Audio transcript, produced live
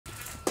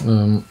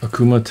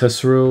Okuma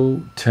Tesoro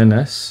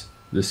 10S.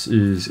 This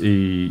is a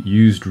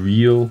used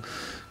reel,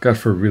 got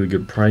for a really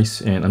good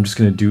price, and I'm just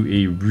going to do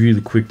a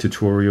really quick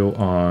tutorial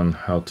on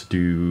how to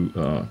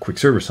do quick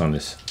service on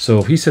this.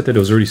 So he said that it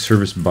was already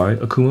serviced by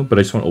Okuma, but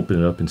I just want to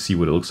open it up and see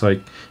what it looks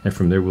like, and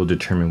from there we'll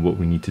determine what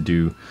we need to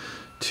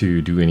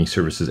do any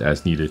services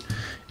as needed.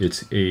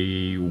 It's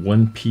a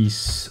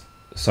one-piece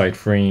side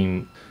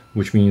frame,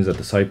 which means that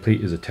the side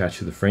plate is attached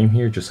to the frame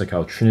here, just like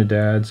how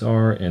Trinidad's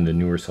are and the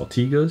newer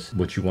Saltigas.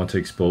 What you want to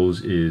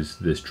expose is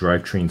this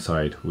drivetrain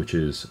side, which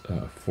is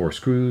 4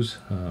 screws,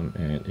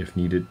 and if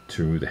needed,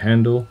 to remove the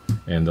handle,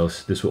 and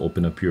this will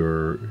open up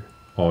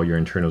all your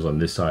internals on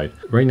this side.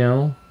 Right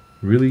now,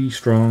 really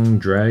strong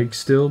drag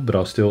still, but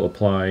I'll still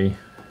apply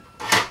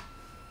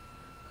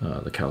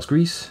the cow's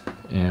grease,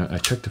 and I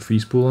checked the free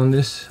spool on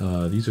this.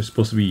 These are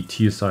supposed to be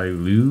TSI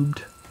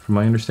Lubed, from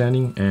my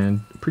understanding,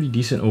 and pretty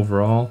decent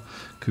overall.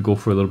 Could go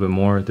for a little bit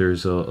more.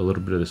 There's a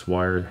little bit of this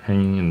wire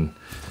hanging and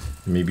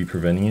maybe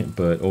preventing it,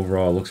 but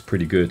overall it looks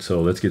pretty good.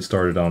 So let's get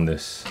started on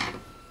this.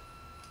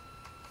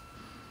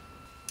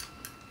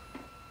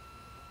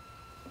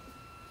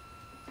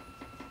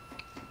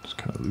 It's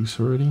kind of loose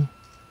already.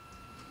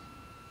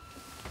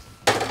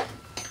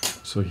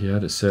 So he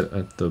had it set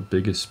at the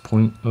biggest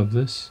point of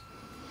this,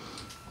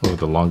 or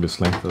the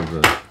longest length of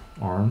the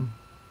arm.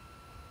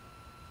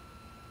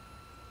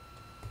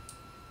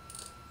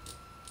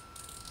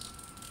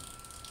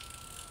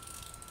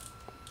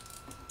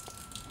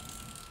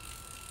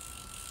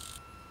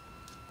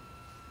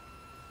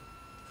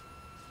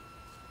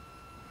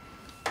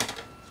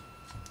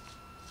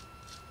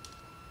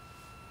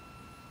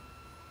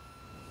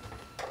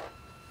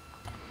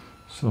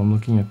 So I'm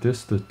looking at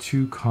this, the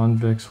 2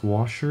 convex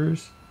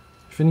washers.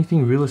 If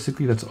anything,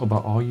 realistically, that's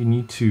about all you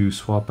need to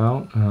swap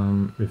out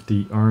if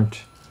they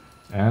aren't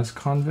as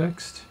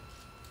convexed.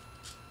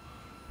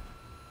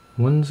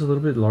 One's a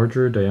little bit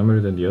larger diameter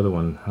than the other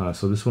one.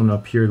 So this one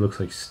up here looks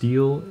like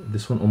steel.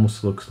 This one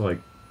almost looks like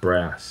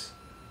brass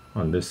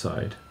on this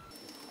side.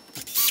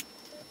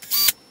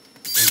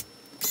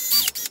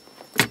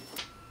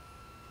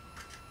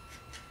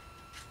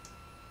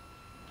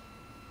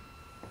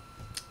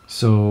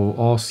 So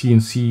all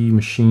CNC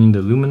machined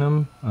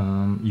aluminum.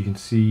 You can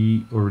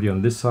see already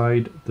on this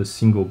side the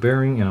single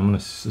bearing, and I'm going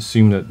to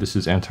assume that this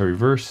is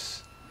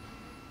anti-reverse.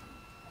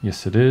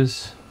 Yes, it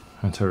is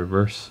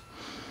anti-reverse.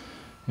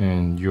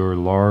 And your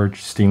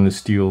large stainless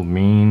steel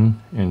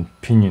main and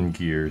pinion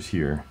gears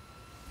here.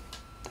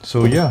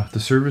 So yeah, the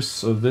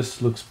service of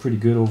this looks pretty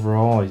good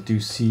overall. I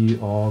do see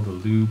all the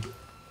lube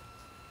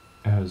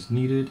as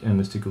needed, and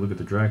let's take a look at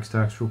the drag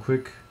stacks real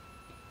quick.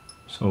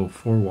 So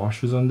 4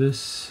 washers on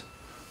this.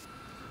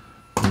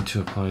 Need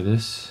to apply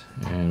this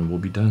and we'll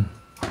be done.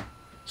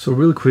 So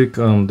really quick,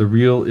 the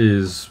reel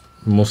is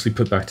mostly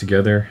put back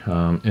together,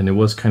 and it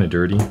was kind of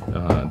dirty.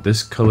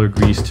 This color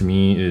grease to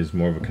me is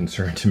more of a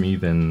concern to me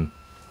than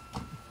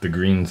the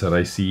greens that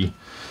I see.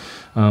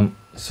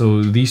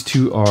 So these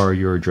 2 are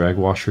your drag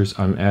washers.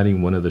 I'm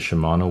adding one of the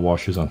Shimano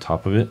washers on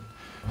top of it,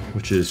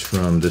 which is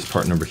from this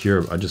part number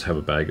here. I just have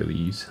a bag of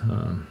these.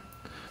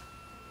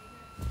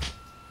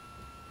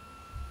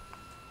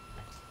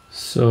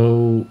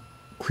 So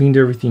cleaned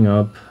everything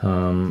up.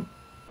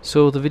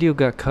 So the video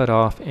got cut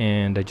off,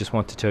 and I just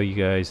want to tell you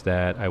guys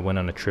that I went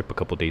on a trip a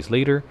couple days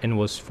later and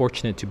was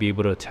fortunate to be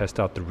able to test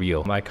out the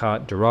reel. I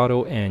caught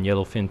Dorado and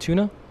yellowfin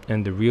tuna,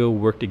 and the reel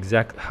worked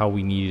exactly how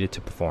we needed it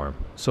to perform.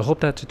 So hope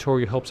that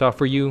tutorial helps out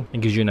for you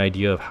and gives you an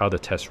idea of how the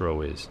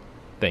Tesoro is.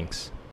 Thanks.